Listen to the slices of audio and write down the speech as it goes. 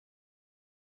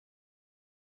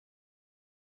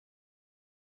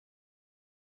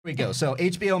we go. So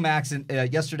HBO Max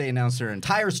yesterday announced their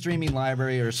entire streaming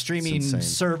library or streaming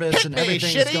service and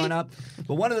everything is going up.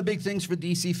 But one of the big things for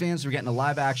DC fans, we're getting a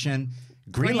live action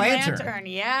Green Lantern.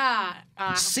 Yeah.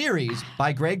 Series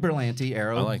by Greg Berlanti,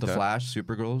 Arrow, The Flash,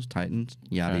 Supergirls, Titans,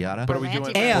 yada yada. But are we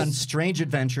doing and Strange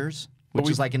Adventures, which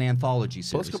is like an anthology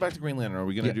series. Let's go back to Green Lantern. Are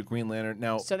we going to do Green Lantern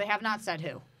now? So they have not said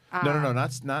who. No,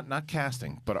 not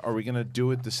casting. But are we going to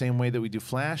do it the same way that we do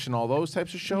Flash and all those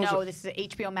types of shows? No, this is an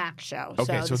HBO Max show.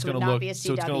 Okay, so it's going to look.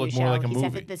 So it's going to look more like a movie. He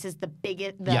said that this is the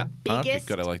biggest, Okay,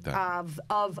 good. I like that.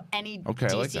 of any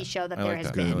DC show that there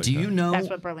has been. Do you know? That's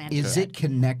what Berlanti is it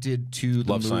connected to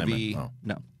the movie?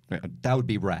 No, that would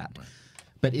be rad.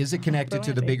 But is it connected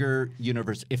to the bigger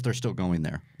universe if they're still going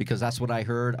there? Because that's what I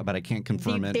heard, but I can't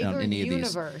confirm it on any of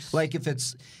these. Like if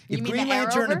Green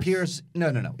Lantern appears,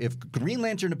 no. If Green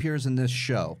Lantern appears in this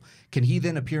show, can he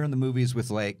then appear in the movies with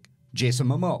like Jason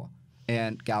Momoa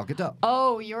and Gal Gadot?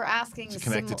 Oh, you're asking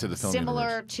connected to the film similar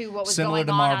universe. to what was Similar going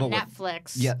to on Marvel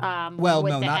Netflix. Yeah. Well,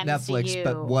 no, not MCU. Netflix,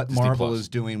 but what Disney Marvel Plus. is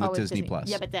doing with Disney Plus.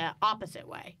 Yeah, but the opposite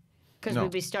way. Because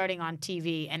we'd be starting on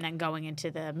TV and then going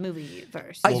into the movie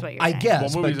verse. I What you're saying.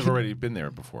 guess. Well, movies have already been there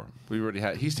before. We already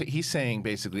had. He's saying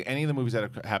basically any of the movies that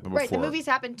have happened before. Right, the movies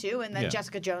happened too, and then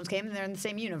Jessica Jones came, and they're in the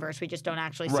same universe. We just don't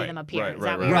actually see them appear.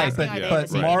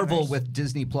 But Marvel with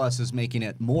Disney Plus is making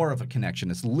it more of a connection.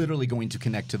 It's literally going to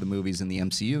connect to the movies in the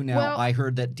MCU now. Well, I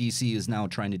heard that DC is now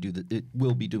trying to do it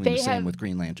will be doing the same with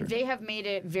Green Lantern. They have made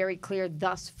it very clear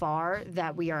thus far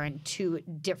that we are in two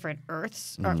different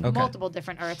Earths, or multiple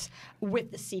different Earths,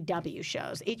 with the CW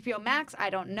shows. HBO Max, I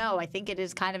don't know. I think it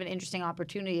is kind of an interesting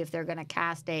opportunity if they're going to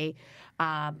cast a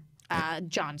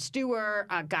Jon Stewart,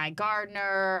 Guy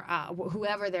Gardner,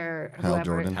 whoever they're... Hal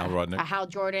Jordan. Hal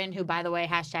Jordan, who, by the way,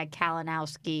 hashtag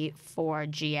Kalinowski for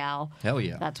GL. Hell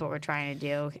yeah. That's what we're trying to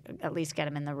do. At least get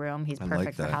him in the room. He's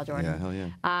perfect for Hal Jordan. Yeah, hell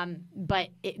yeah. But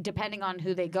depending on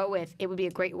who they go with, it would be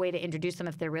a great way to introduce them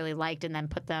if they're really liked and then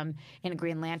put them in a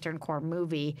Green Lantern core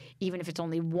movie, even if it's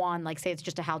only one. Like, say it's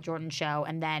just a Hal Jordan show,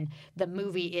 and then the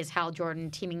movie is Hal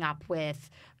Jordan teaming up with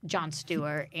Jon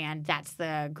Stewart, and that's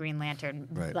the Green Lantern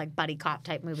like buddy cop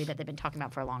type movie that they've been talking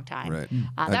about for a long time. Right.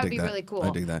 That would be really cool.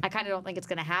 I dig that. I kind of don't think it's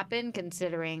going to happen,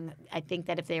 considering I think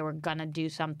that if they were going to do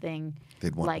something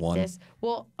like this,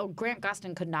 well, Grant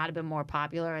Gustin could not have been more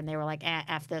popular, and they were like,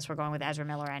 "F this, we're going with Ezra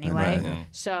Miller anyway." Right, yeah.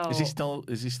 So is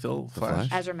he still Flash?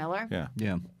 Ezra Miller?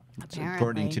 Yeah.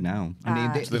 According to now. I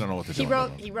mean, they don't know what they're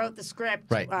doing. He wrote the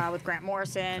script with Grant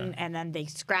Morrison, and then they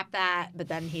scrapped that, but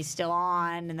then he's still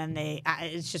on, and then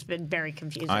it's just been very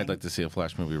confusing. I'd like to see a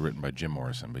Flash movie written by Jim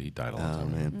Morrison, but he died a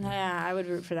long time ago. Yeah, I would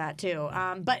root for that too.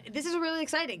 But this is really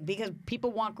exciting because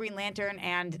people want Green Lantern,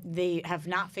 and they have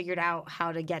not figured out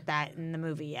how to get that in the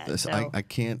movie yet. I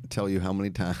can't tell you how many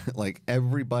times, like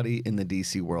everybody in the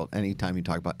DC world, anytime you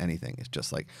talk about anything, it's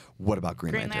just like, what about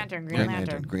Green Lantern? Green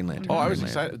Lantern. Green Lantern. Oh, I was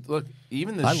excited. Look,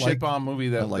 even the shitbomb movie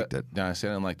that I liked it. No, I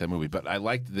said I didn't like that movie, but I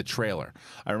liked the trailer.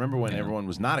 I remember when everyone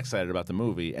was not excited about the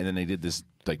movie, and then they did this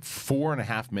like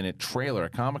 4.5-minute trailer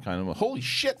at Comic-Con, and I'm like, holy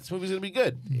shit, this movie's gonna be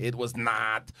good. It was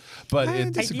not, but I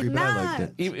disagree, but I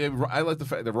liked it. I like the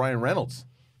fact that Ryan Reynolds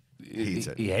hates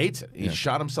it. He hates it. He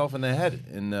shot himself in the head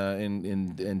in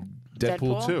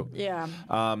Deadpool 2. Yeah.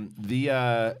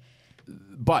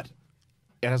 But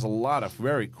it has a lot of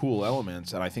very cool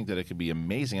elements, and I think that it could be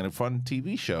amazing and a fun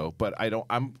TV show. But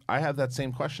I have that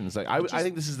same question. It's like I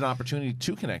think this is an opportunity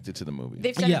to connect it to the movie.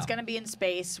 They've said it's going to be in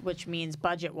space, which means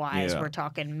budget-wise, we're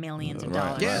talking millions of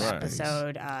dollars an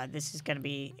episode. This is going to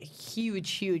be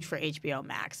huge for HBO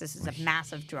Max. This is a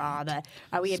massive draw. That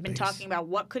we had been talking about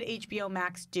what could HBO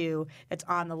Max do that's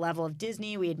on the level of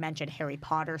Disney. We had mentioned Harry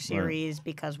Potter series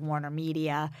because Warner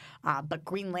Media, but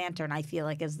Green Lantern, I feel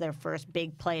like, is their first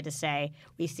big play to say,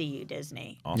 we see you,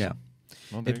 Disney. Awesome. Yeah.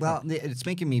 Well, it's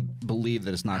making me believe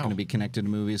that it's not going to be connected to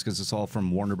movies because it's all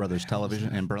from Warner Brothers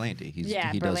Television and Berlanti. He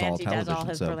does all television. Does all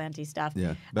his Berlanti stuff.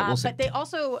 Yeah, but they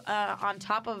also, on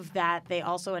top of that, they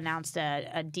also announced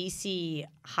a DC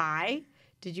High.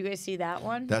 Did you guys see that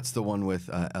one? That's the one with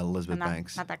Elizabeth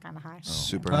Banks. Not that kind of high.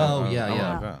 Super.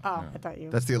 Yeah. I thought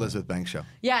you. That's the Elizabeth Banks show.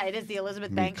 Yeah, it is the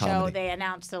Elizabeth Banks show. They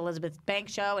announced the Elizabeth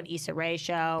Banks show, an Issa Rae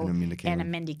show, and a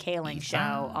Mindy Kaling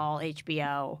show, all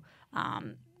HBO,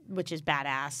 which is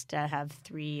badass to have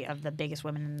 3 of the biggest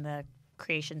women in the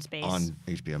creation space on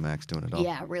HBO Max doing it all.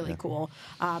 Yeah, really cool.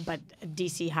 But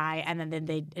DC High, and then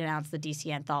they announced the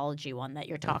DC Anthology one that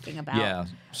you're talking about. Yeah,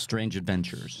 Strange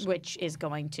Adventures, which is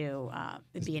going to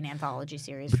be an anthology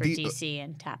series for DC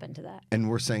and tap into that. And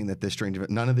we're saying that this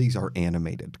none of these are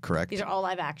animated, correct? These are all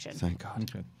live action. Thank God.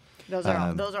 Okay. Those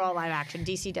are all live action.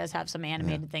 DC does have some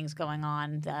animated things going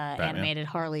on. The animated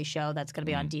Harley show that's going to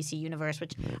be on DC Universe,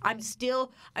 which I'm still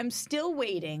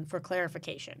waiting for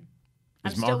clarification.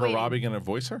 Is Margot Robbie going to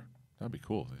voice her? That'd be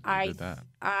cool. If did that.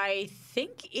 I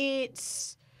think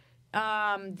it's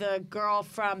the girl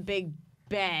from Big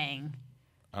Bang.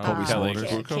 Kelly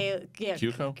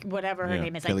Cuoco? Whatever her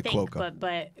name is, Kelly I think. Cuoco.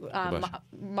 But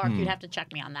Mark, you'd have to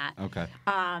check me on that. Okay.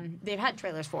 They've had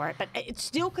trailers for it, but it's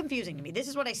still confusing to me. This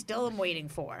is what I still am waiting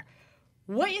for.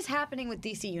 What is happening with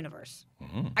DC Universe?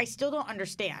 I still don't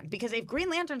understand, because if Green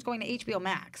Lantern's going to HBO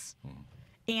Max,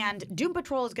 and Doom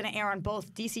Patrol is going to air on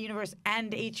both DC Universe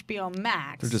and HBO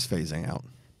Max. They're just phasing out.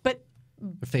 But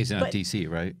they're phasing out DC,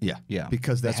 right? Yeah.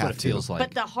 Because that's what it feels like.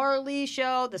 But the Harley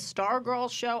show, the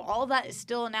Stargirl show, all that is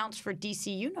still announced for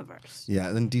DC Universe. Yeah,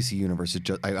 and then DC Universe is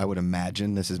just, I would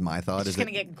imagine, this is my thought. It's going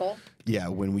to get gulped? Yeah,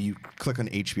 when you click on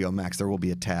HBO Max, there will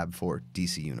be a tab for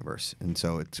DC Universe. And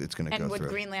so it's going to go through. And would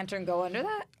Green Lantern go under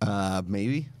that?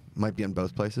 Maybe. Might be in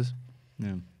both places.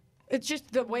 Yeah. It's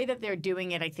just the way that they're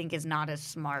doing it, I think, is not as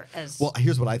smart as... Well,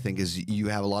 here's what I think is you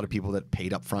have a lot of people that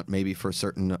paid up front maybe for a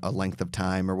certain length of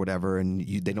time or whatever, and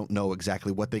they don't know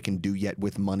exactly what they can do yet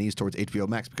with monies towards HBO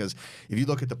Max, because if you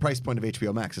look at the price point of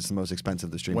HBO Max, it's the most expensive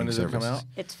of the streaming service. When does it come out?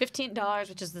 It's $15,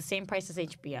 which is the same price as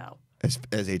HBO. As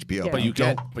HBO. Yeah. But you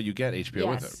get HBO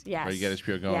with it. Yes. Right? You get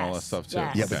HBO Go and all that stuff too.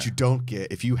 Yes. Yeah, but you don't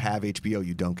get, if you have HBO,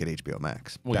 you don't get HBO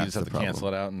Max. Well, That's you just have to problem. cancel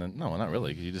it out, and then, no, not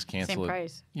really, because you just cancel Same it.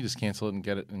 price. You just cancel it and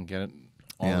get it.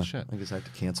 All the shit. I guess I have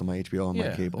to cancel my HBO on my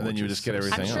cable. And then you just get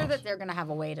everything I'm sure else. that they're going to have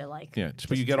a way to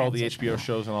but you get all the HBO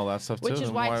shows and all that stuff too. Which is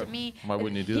why, to me, why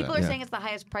wouldn't you do that? People are saying it's the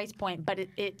highest price point, but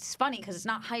it's funny because it's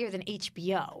not higher than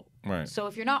HBO. Right. So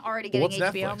if you're not already getting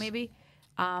HBO, Netflix? Maybe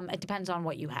it depends on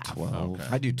what you have. 12. Okay.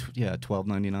 I do,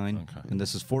 $12.99, and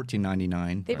this is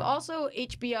 $14.99. They've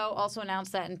HBO also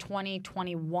announced that in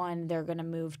 2021 they're going to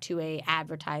move to a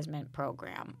advertisement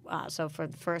program. So for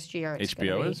the first year, it's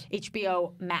HBO is?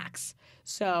 HBO Max.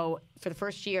 So for the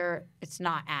first year, it's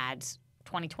not ads.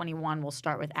 2021 will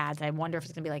start with ads. I wonder if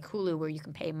it's going to be like Hulu, where you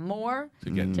can pay more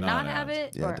to not have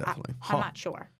it. Yeah, or definitely. I'm not sure.